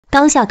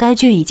当下该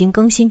剧已经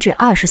更新至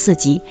24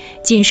集，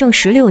仅剩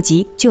16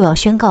集就要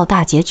宣告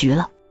大结局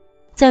了。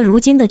在如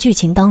今的剧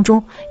情当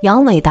中，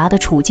杨伟达的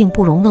处境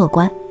不容乐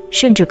观，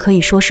甚至可以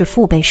说是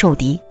腹背受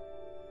敌。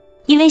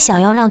因为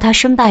想要让他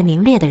身败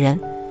名裂的人，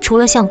除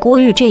了像郭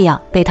玉这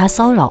样被他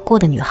骚扰过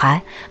的女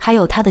孩，还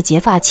有他的结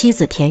发妻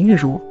子田玉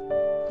茹。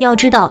要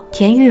知道，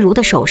田玉茹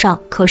的手上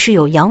可是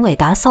有杨伟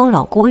达骚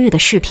扰郭玉的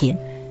视频，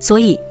所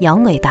以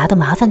杨伟达的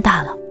麻烦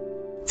大了。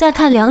再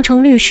看良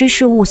城律师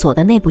事务所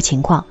的内部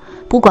情况，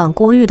不管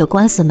郭玉的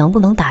官司能不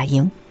能打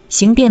赢，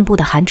刑辩部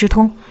的韩之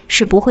通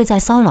是不会再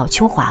骚扰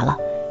秋华了，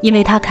因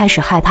为他开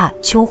始害怕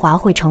秋华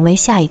会成为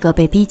下一个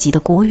被逼急的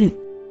郭玉。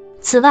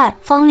此外，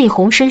方丽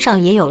虹身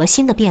上也有了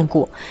新的变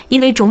故，因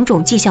为种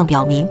种迹象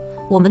表明，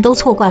我们都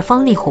错怪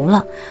方丽虹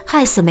了，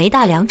害死梅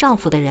大梁丈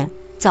夫的人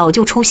早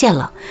就出现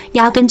了，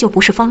压根就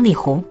不是方丽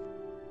虹。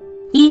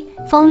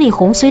方丽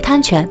虹虽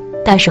贪权，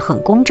但是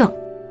很公正。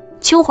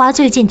秋华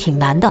最近挺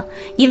难的，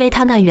因为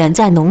她那远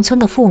在农村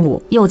的父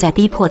母又在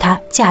逼迫她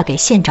嫁给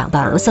县长的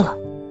儿子了。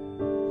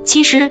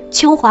其实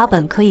秋华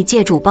本可以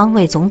借助帮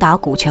魏总打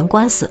股权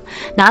官司，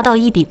拿到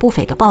一笔不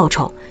菲的报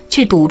酬，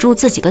去堵住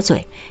自己的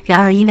嘴。然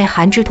而因为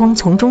韩之通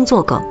从中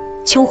作梗，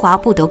秋华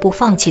不得不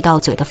放弃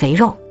到嘴的肥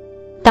肉。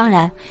当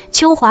然，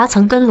秋华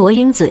曾跟罗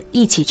英子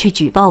一起去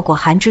举报过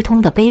韩之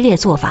通的卑劣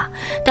做法，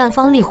但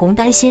方丽虹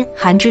担心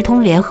韩之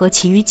通联合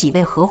其余几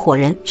位合伙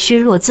人削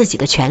弱自己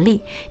的权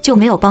力，就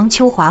没有帮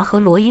秋华和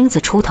罗英子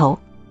出头。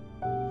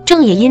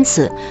正也因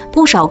此，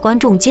不少观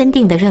众坚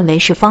定地认为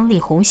是方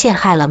丽虹陷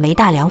害了梅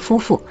大梁夫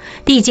妇，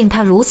毕竟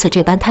他如此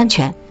这般贪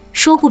权，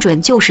说不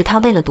准就是他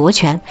为了夺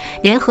权，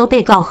联合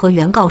被告和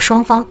原告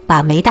双方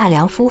把梅大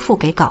梁夫妇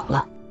给搞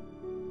了。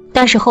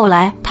但是后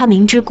来他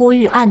明知郭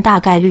玉案大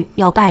概率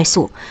要败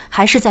诉，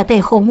还是在背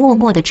后默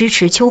默地支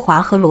持秋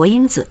华和罗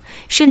英子，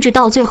甚至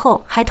到最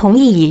后还同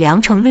意以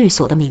良城律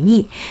所的名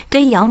义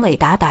跟杨伟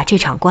达打这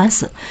场官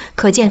司，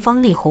可见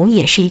方丽虹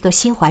也是一个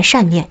心怀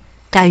善念，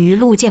敢于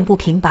路见不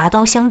平拔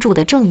刀相助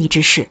的正义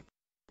之士。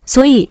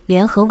所以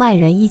联合外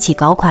人一起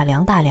搞垮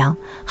梁大梁，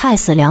害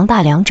死梁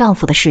大梁丈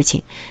夫的事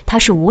情，他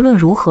是无论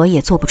如何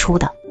也做不出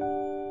的。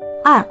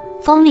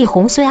方丽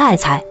虹虽爱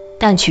财，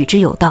但取之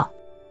有道。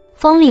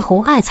方丽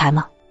虹爱财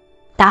吗？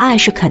答案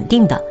是肯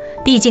定的，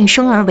毕竟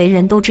生而为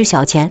人都知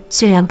晓钱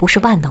虽然不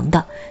是万能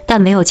的，但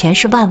没有钱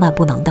是万万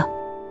不能的。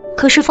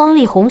可是方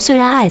丽虹虽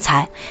然爱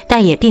财，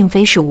但也并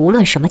非是无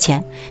论什么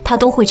钱她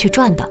都会去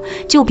赚的。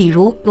就比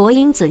如罗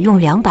英子用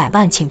200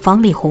万请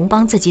方丽虹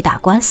帮自己打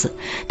官司，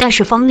但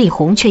是方丽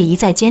虹却一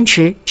再坚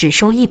持只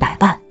收100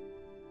万。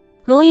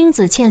罗英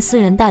子欠私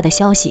人贷的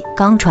消息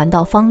刚传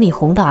到方丽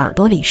虹的耳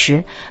朵里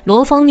时，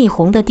方丽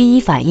虹的第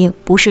一反应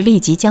不是立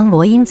即将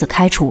罗英子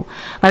开除，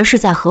而是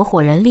在合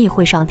伙人例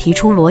会上提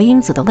出罗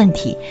英子的问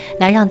题，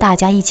来让大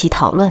家一起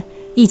讨论，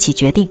一起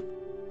决定。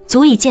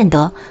足以见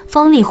得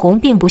方丽虹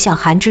并不像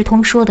韩之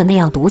通说的那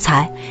样独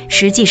裁，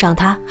实际上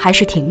他还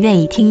是挺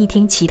愿意听一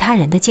听其他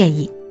人的建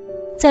议。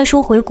再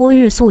说回郭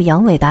玉诉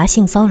杨伟达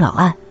性骚扰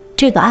案，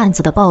这个案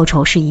子的报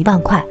酬是1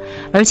万块，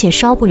而且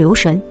稍不留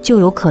神就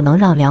有可能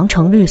让良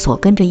城律所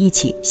跟着一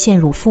起陷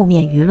入负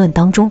面舆论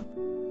当中。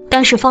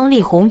但是方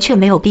丽虹却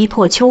没有逼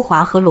迫秋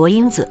华和罗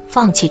英子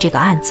放弃这个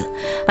案子，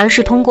而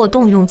是通过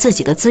动用自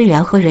己的资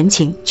源和人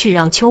情去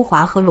让秋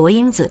华和罗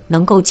英子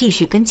能够继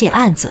续跟进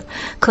案子。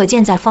可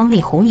见在方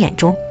丽虹眼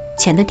中，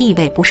钱的地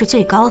位不是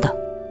最高的。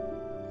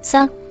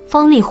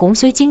方丽虹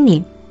虽精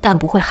明，但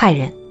不会害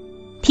人。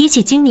提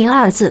起精明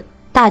2字，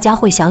大家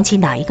会想起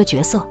哪一个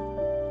角色？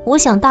我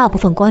想大部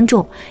分观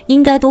众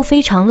应该都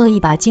非常乐意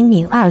把精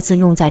明2字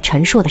用在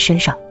陈硕的身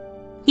上，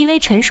因为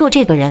陈硕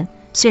这个人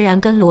虽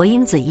然跟罗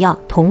英子一样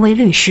同为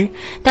律师，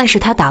但是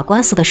他打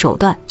官司的手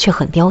段却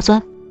很刁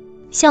钻。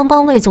像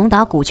帮魏总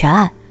打股权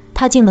案，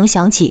他竟能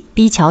想起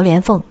逼乔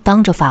连凤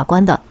当着法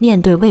官的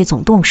面对魏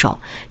总动手，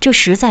这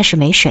实在是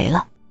没谁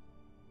了。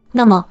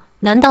那么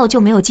难道就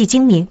没有既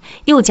精明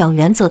又讲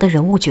原则的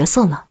人物角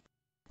色吗？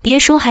别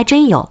说，还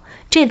真有，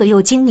这个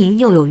又精明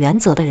又有原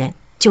则的人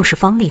就是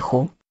方丽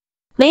虹。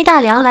梅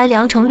大梁来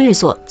良城律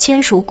所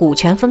签署股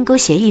权分割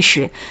协议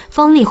时，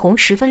方丽虹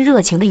十分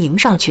热情地迎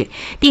上去，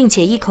并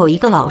且一口一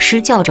个老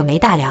师叫着梅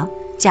大梁，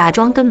假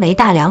装跟梅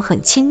大梁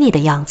很亲密的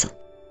样子。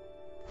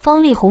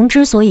方丽虹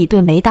之所以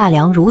对梅大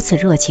梁如此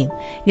热情，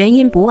原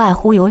因不外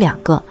乎有2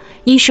个，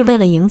一是为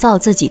了营造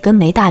自己跟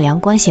梅大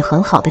梁关系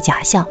很好的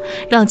假象，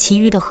让其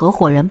余的合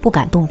伙人不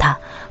敢动他；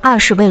二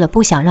是为了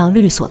不想让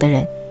律所的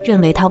人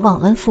认为他忘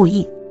恩负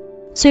义。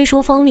虽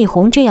说方丽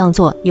虹这样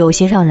做有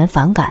些让人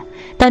反感，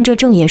但这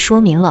正也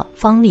说明了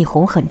方丽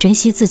虹很珍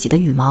惜自己的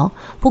羽毛，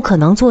不可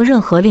能做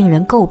任何令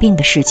人诟病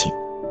的事情。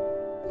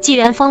既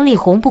然方丽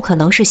虹不可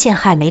能是陷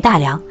害梅大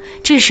梁，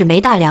致使梅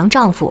大梁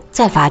丈夫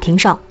在法庭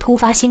上突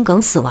发心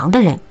梗死亡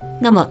的人，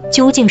那么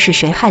究竟是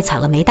谁害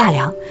惨了梅大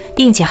梁，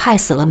并且害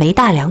死了梅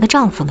大梁的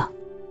丈夫呢？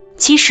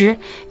其实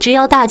只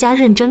要大家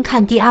认真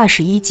看第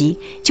21集，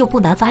就不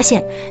难发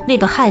现，那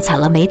个害惨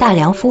了梅大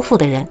梁夫妇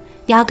的人，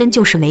压根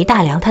就是梅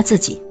大梁他自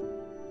己。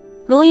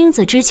罗英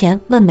子之前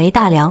问梅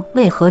大梁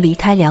为何离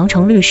开良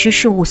城律师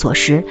事务所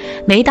时，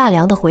梅大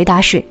梁的回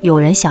答是有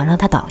人想让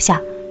他倒下，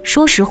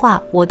说实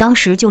话，我当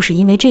时就是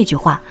因为这句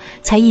话，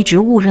才一直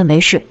误认为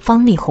是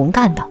方丽虹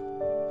干的。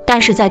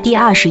但是在第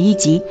21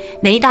集，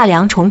梅大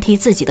梁重提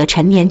自己的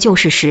陈年旧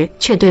事时，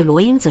却对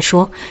罗英子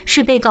说，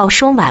是被告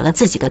收买了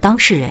自己的当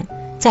事人，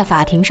在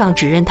法庭上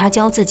指认他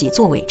教自己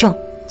做伪证，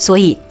所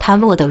以他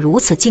落得如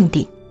此境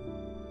地。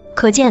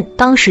可见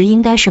当时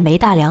应该是梅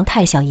大梁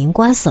太想赢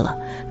官司了，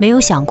没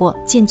有想过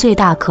尽最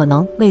大可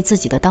能为自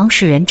己的当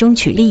事人争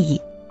取利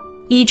益，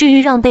以至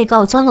于让被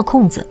告钻了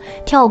空子，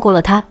跳过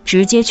了他，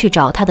直接去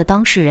找他的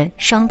当事人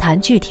商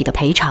谈具体的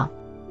赔偿。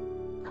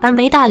而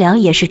梅大梁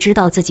也是知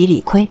道自己理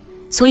亏，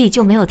所以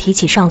就没有提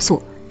起上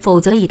诉，否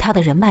则以他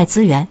的人脉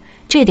资源，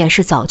这点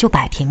事早就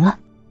摆平了。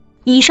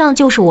以上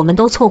就是我们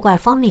都错怪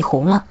方丽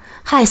虹了，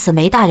害死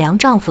梅大梁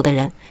丈夫的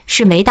人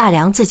是梅大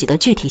梁自己的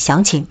具体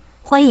详情，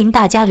欢迎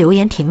大家留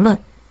言评论，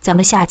咱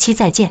们下期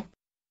再见。